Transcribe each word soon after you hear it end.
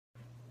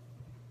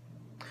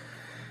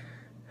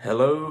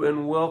Hello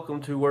and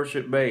welcome to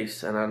Worship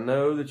Bass, and I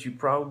know that you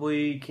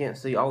probably can't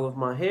see all of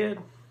my head,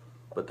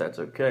 but that's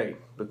okay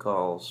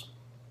because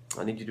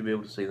I need you to be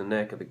able to see the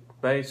neck of the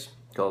bass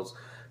because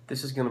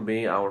this is going to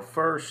be our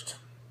first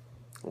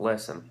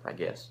lesson, I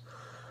guess.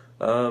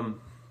 And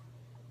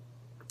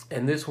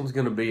this one's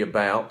going to be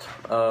about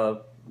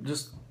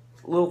just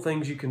little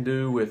things you can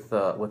do with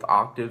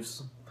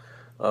octaves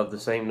of the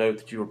same note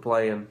that you were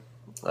playing,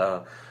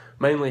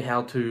 mainly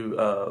how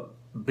to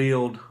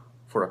build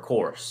for a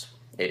chorus.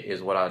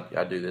 Is what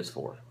I do this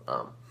for.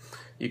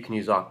 You can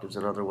use octaves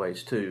in other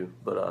ways too,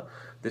 but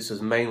this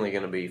is mainly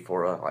going to be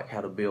for like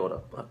how to build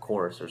a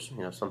chorus or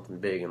something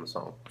big in the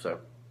song. So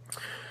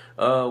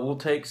we'll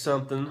take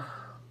something,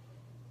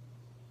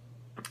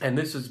 and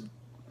this is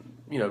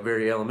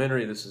very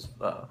elementary. This is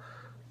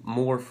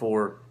more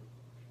for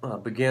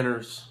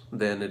beginners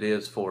than it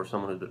is for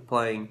someone who's been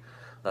playing.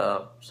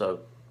 So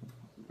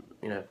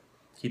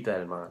keep that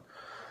in mind.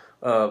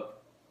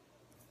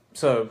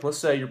 So let's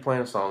say you're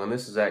playing a song, and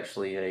this is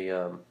actually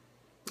a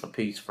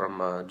piece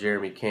from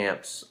Jeremy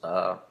Camp's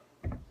 "My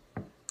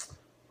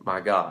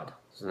God"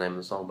 is the name of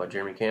the song by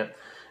Jeremy Camp,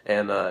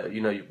 and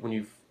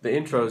when the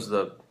intro's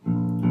the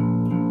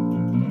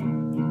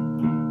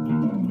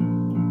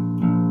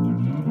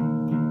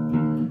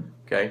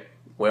okay.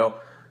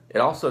 Well, it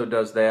also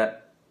does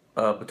that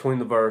between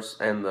the verse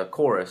and the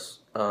chorus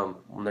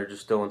when they're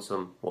just doing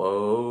some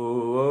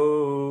whoa,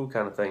 whoa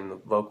kind of thing. The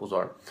vocals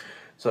are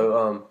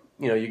so.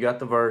 You got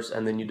the verse,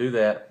 and then you do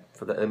that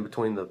for the in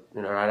between the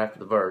right after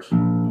the verse.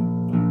 And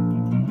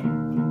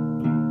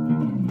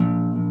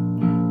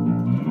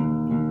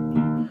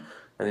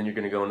then you're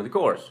going to go into the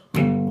chorus.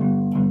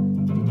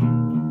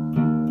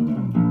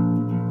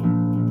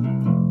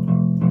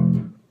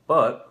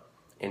 But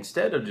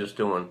instead of just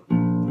doing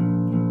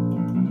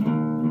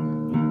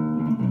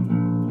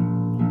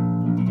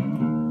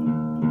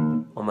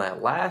on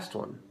that last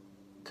one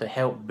to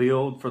help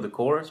build for the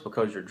chorus,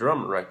 because your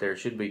drumming right there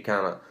should be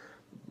kind of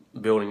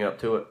building up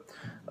to it.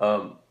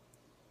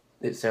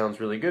 It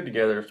sounds really good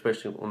together,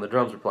 especially when the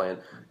drums are playing.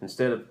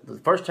 Instead of the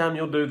first time,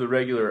 you'll do the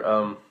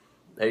regular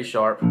A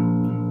sharp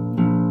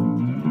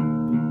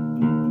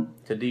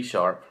to D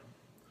sharp,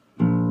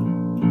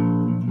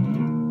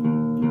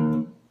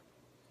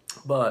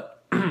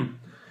 but then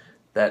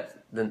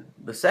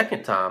the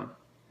second time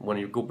when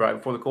you go right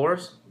before the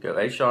chorus, go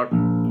A sharp.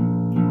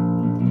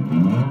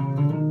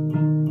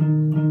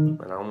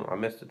 I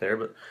missed it there,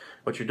 but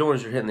what you're doing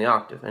is you're hitting the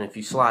octave, and if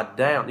you slide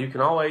down, you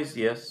can always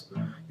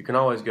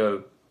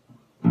go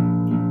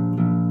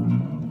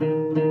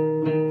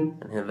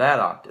and hit that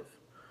octave,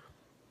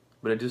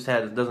 but it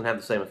doesn't have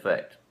the same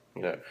effect.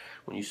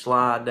 When you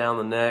slide down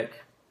the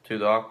neck to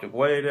the octave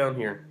way down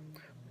here,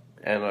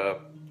 and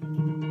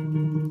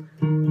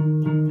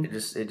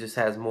it just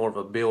has more of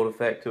a build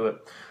effect to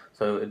it.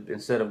 So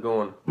instead of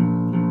going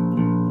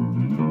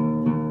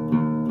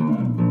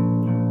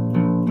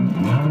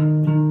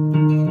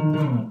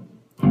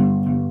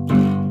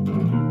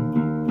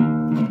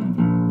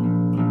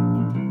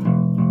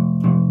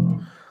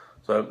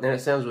and it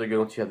sounds really good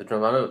once you have the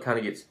drums. I know it kind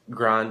of gets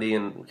grindy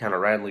and kind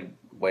of rattly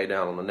way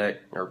down on the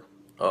neck, or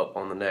up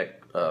on the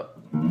neck. But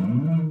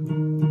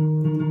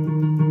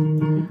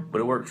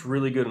it works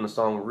really good in the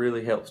song,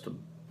 really helps to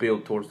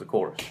build towards the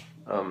chorus.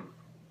 And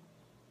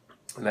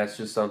that's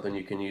just something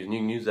you can use. And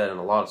you can use that in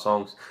a lot of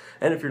songs.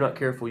 And if you're not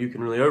careful, you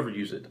can really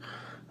overuse it.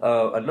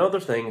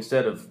 Another thing,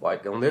 instead of,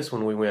 like on this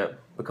one we went,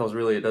 because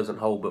really it doesn't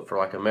hold but for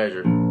like a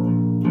measure.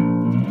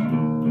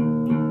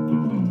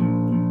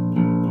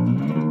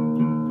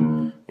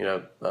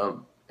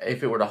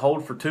 If it were to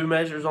hold for 2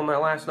 measures on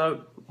that last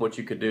note, what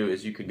you could do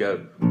is you could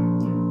go,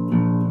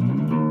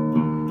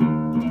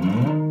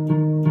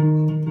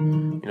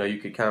 you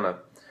could kind of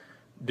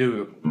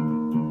do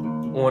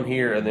one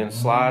here and then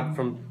slide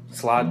from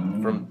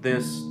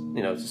this,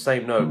 it's the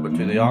same note but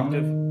to the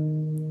octave.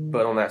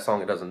 But on that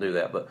song it doesn't do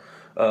that. But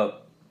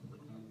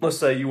let's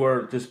say you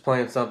were just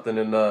playing something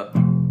in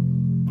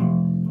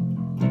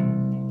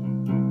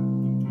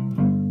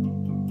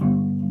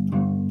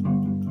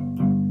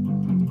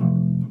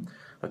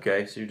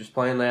okay, so you're just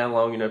playing that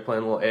along,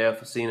 playing a little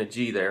F, a C, and a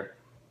G there.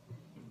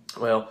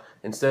 Well,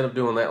 instead of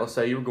doing that, let's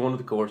say you were going to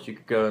the chorus, you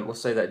could go, and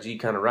let's say that G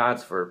kind of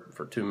rides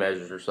for 2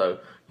 measures or so.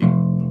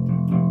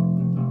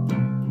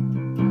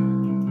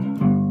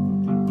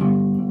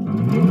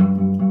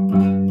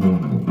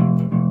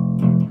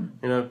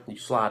 You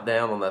slide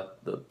down on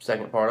the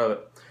second part of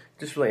it.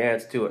 It just really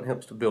adds to it and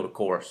helps to build a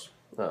chorus,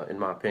 in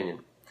my opinion.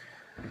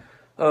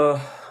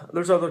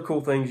 There's other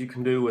cool things you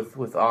can do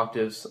with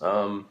octaves.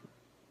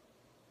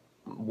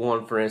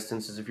 One, for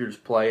instance, is if you're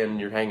just playing and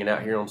you're hanging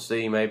out here on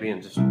C maybe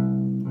and just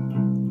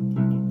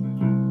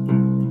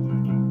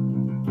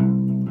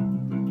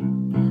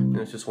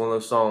it's just one of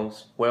those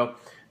songs. Well,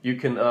 you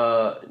can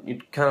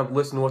you kind of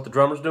listen to what the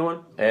drummer's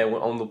doing, and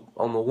on the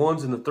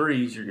 1s and the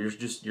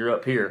 3s, you're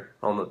up here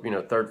on the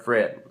 3rd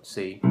fret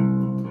C.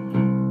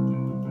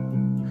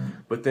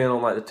 But then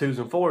on like the 2s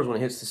and 4s, when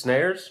it hits the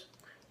snares,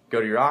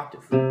 go to your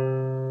octave.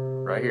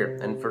 right here.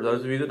 And for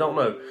those of you that don't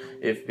know,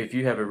 if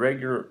you have a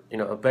regular,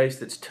 a bass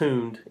that's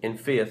tuned in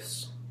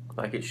fifths,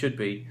 like it should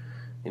be,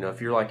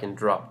 if you're like in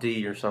drop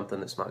D or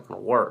something, it's not going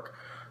to work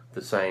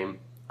the same.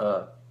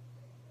 Well,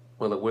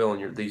 it will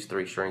in these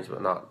three strings,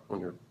 but not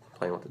when you're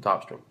playing with the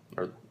top string.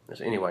 Or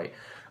anyway,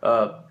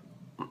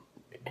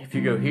 if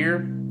you go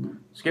here,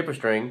 skip a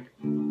string,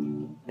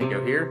 and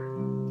go here,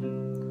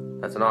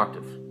 that's an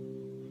octave.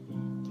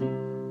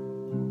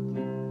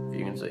 If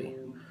you can see.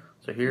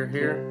 So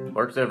here,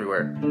 works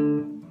everywhere.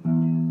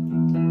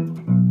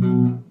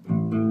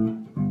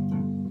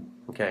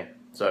 Okay,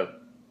 so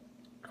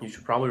you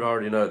should probably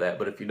already know that,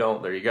 but if you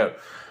don't, there you go.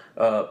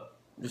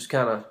 Just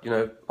kind of,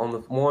 on the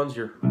ones,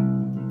 you're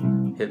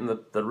hitting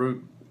the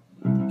root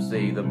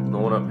C, the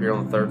one up here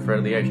on the 3rd fret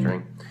of the A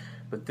string.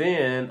 But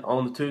then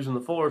on the 2s and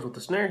the 4s with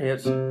the snare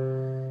hits,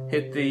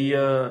 hit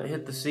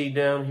the C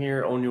down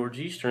here on your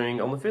G string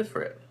on the 5th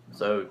fret.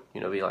 So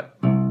be like.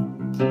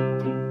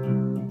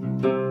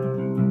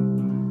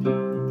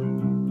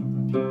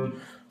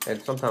 And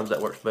sometimes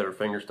that works better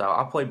finger style.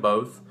 I play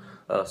both.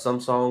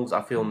 Some songs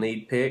I feel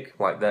need pick,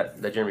 like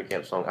that Jeremy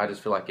Camp song. I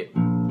just feel like it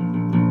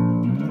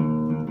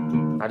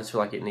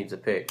needs a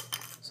pick.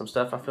 Some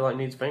stuff I feel like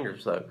needs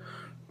fingers. So.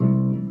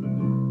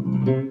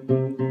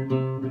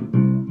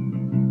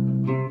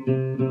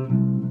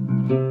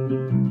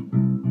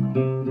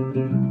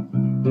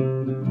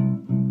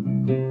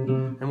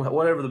 And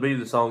whatever the beat of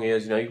the song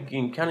is, you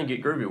can kind of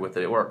get groovy with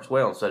it. It works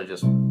well instead of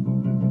just. You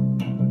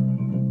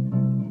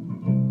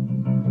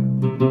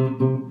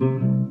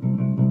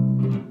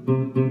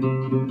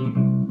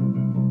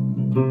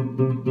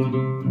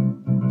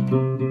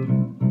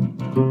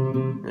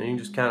can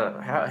just kind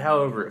of,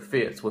 however it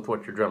fits with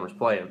what your drummer's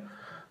playing.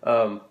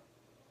 And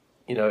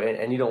you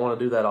don't want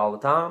to do that all the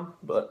time,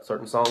 but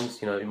certain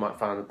songs, you might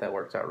find that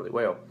works out really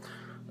well.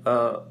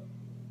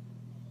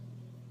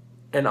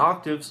 And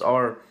octaves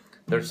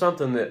there's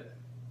something that,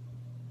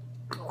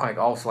 like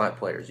all slap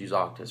players use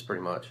octaves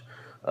pretty much.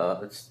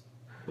 It's,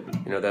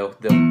 they'll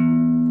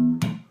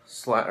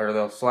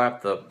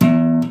slap the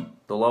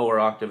lower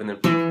octave and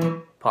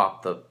then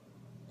pop the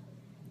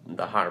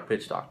higher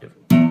pitched octave.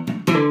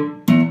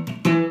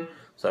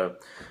 So,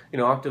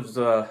 octaves,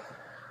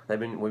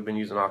 we've been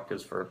using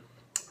octaves for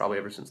probably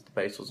ever since the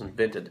bass was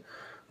invented.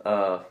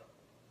 So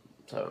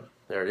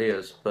there it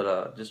is.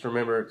 But just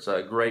remember, it's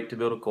great to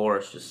build a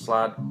chorus. Just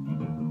slide.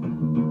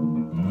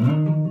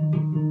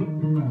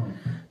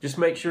 Just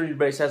make sure your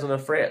bass has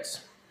enough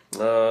frets.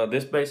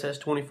 This bass has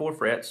 24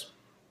 frets.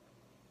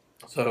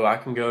 So I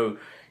can go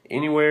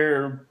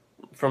anywhere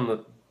from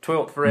the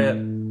 12th fret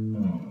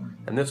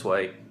and this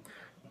way.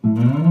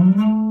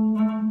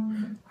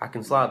 I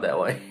can slide that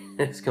way.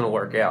 It's going to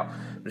work out.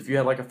 But if you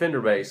had like a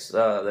Fender bass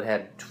that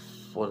had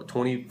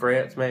 20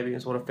 frets, maybe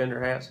is what a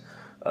Fender has,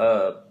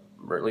 or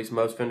at least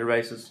most Fender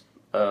basses,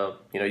 you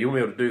won't be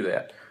able to do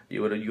that.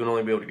 You would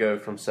only be able to go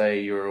from,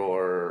 say,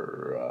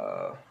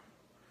 your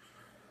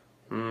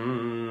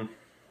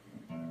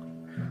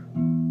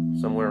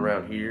somewhere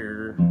around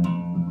here,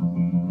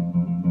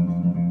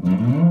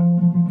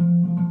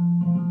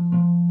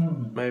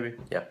 maybe,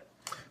 yeah.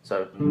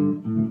 So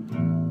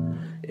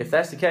if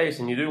that's the case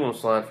and you do want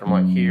to slide from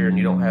like here and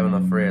you don't have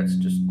enough frets,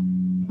 you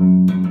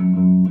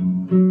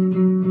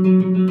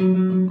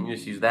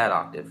just use that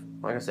octave.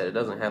 Like I said, it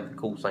doesn't have the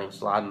cool same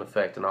sliding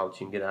effect and all that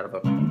you can get out of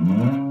it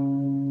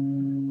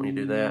when you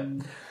do that.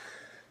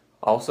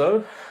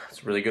 Also,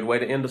 it's a really good way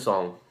to end a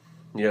song.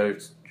 You're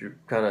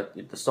kind of,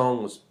 if the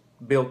song was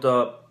built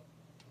up,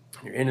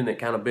 you're ending it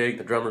kind of big,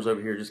 the drummer's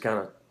over here just kind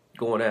of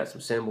going at some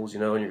cymbals,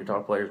 and your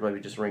guitar player's maybe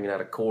just ringing out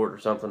a chord or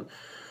something.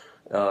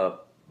 You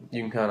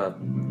can kind of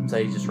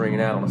say he's just ringing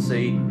out on a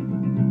C,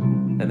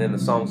 and then the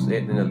song's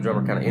it, and the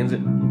drummer kind of ends it,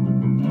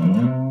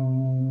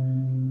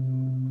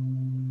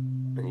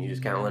 and you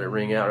just kind of let it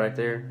ring out right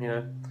there,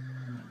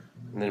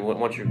 And then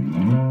once you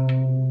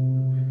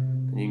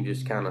can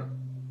just kind of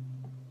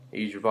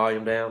ease your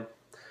volume down.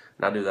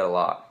 And I do that a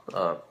lot.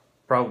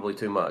 Probably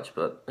too much,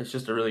 but it's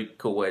just a really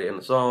cool way to end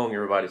the song.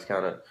 Everybody's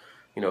kind of,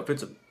 if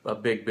it's a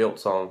big built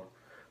song,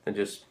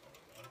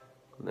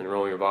 then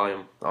roll your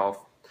volume off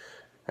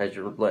as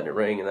you're letting it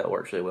ring, and that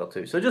works really well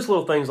too. So just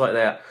little things like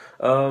that.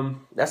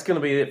 That's going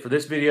to be it for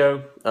this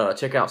video.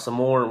 Check out some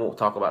more and we'll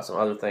talk about some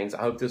other things.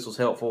 I hope this was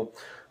helpful.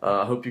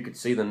 I hope you could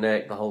see the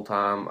neck the whole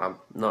time. I'm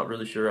not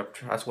really sure.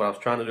 That's what I was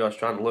trying to do. I was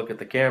trying to look at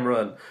the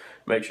camera and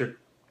make sure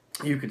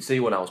you could see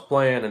what I was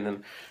playing, and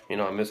then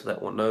I missed that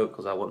one note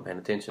because I wasn't paying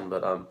attention.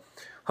 But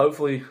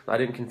hopefully I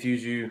didn't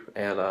confuse you,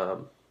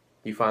 and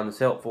you find this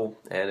helpful.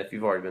 And if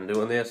you've already been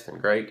doing this, then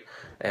great.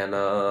 And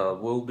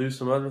we'll do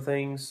some other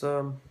things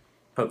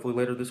hopefully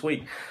later this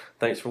week.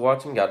 Thanks for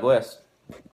watching. God bless.